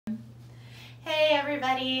Hey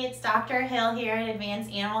everybody, it's Dr. Hill here at Advanced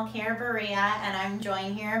Animal Care Berea, and I'm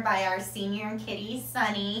joined here by our senior kitty,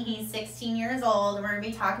 Sunny. He's 16 years old. We're going to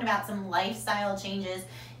be talking about some lifestyle changes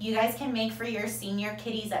you guys can make for your senior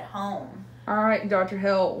kitties at home. All right, Dr.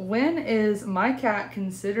 Hill, when is my cat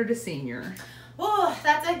considered a senior? Oh,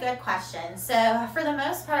 that's a good question. So for the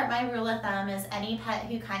most part, my rule of thumb is any pet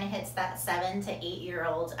who kind of hits that 7 to 8 year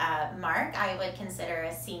old mark, I would consider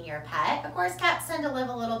a senior pet. Of course, cats tend to live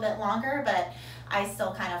a little bit longer, but I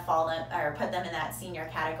still kind of put them in that senior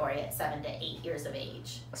category at 7 to 8 years of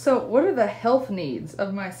age. So what are the health needs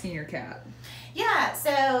of my senior cat? Yeah,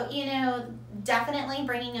 so, definitely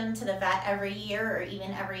bringing them to the vet every year or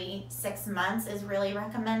even every 6 months is really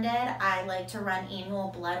recommended. I like to run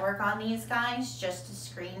annual blood work on these guys just to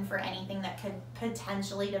screen for anything that could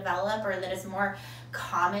potentially develop or that is more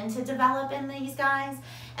common to develop in these guys.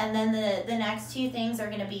 And then the next two things are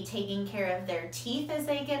going to be taking care of their teeth as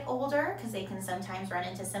they get older, because they can sometimes run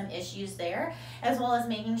into some issues there, as well as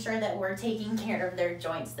making sure that we're taking care of their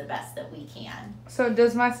joints the best that we can. So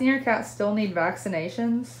does my senior cat still need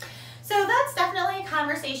vaccinations? So that's definitely a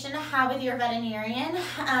conversation to have with your veterinarian.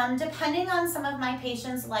 Depending on some of my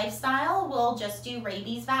patients' lifestyle, we'll just do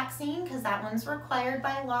rabies vaccine because that one's required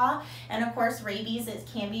by law. And of course, rabies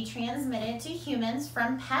can be transmitted to humans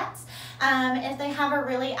from pets. If they have a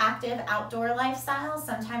really active outdoor lifestyle,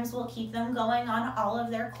 sometimes we'll keep them going on all of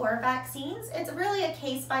their core vaccines. It's really a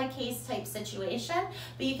case-by-case type situation,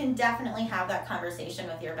 but you can definitely have that conversation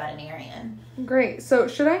with your veterinarian. Great. So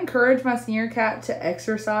should I encourage my senior cat to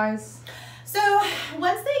exercise? So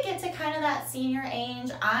once they get to kind of that senior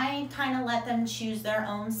age, I kind of let them choose their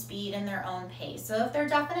own speed and their own pace. So if they're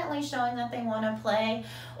definitely showing that they want to play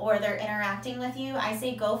or they're interacting with you, I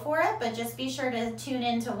say go for it, but just be sure to tune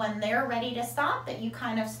in to when they're ready to stop, that you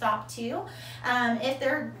kind of stop too. If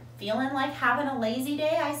they're feeling like having a lazy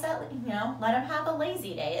day, I said, let them have a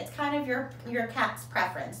lazy day. It's kind of your cat's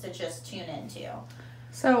preference to just tune into.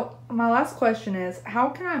 So my last question is, how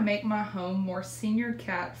can I make my home more senior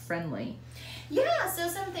cat friendly? Yeah, so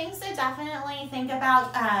some things to definitely think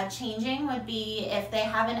about changing would be if they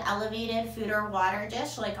have an elevated food or water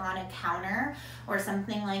dish like on a counter or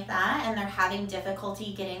something like that, and they're having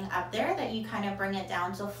difficulty getting up there, that you kind of bring it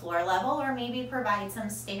down to floor level, or maybe provide some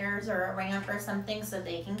stairs or a ramp or something so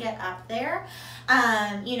they can get up there.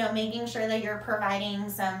 Making sure that you're providing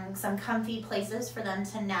some comfy places for them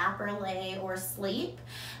to nap or lay or sleep,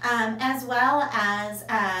 as well as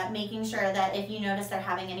making sure that if you notice they're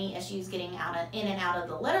having any issues getting in and out of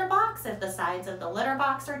the litter box, if the sides of the litter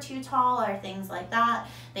box are too tall or things like that,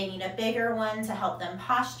 they need a bigger one to help them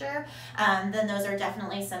posture, then those are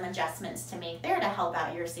definitely some adjustments to make there to help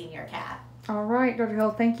out your senior cat. All right, Dr.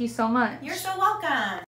 Hill, thank you so much. You're so welcome.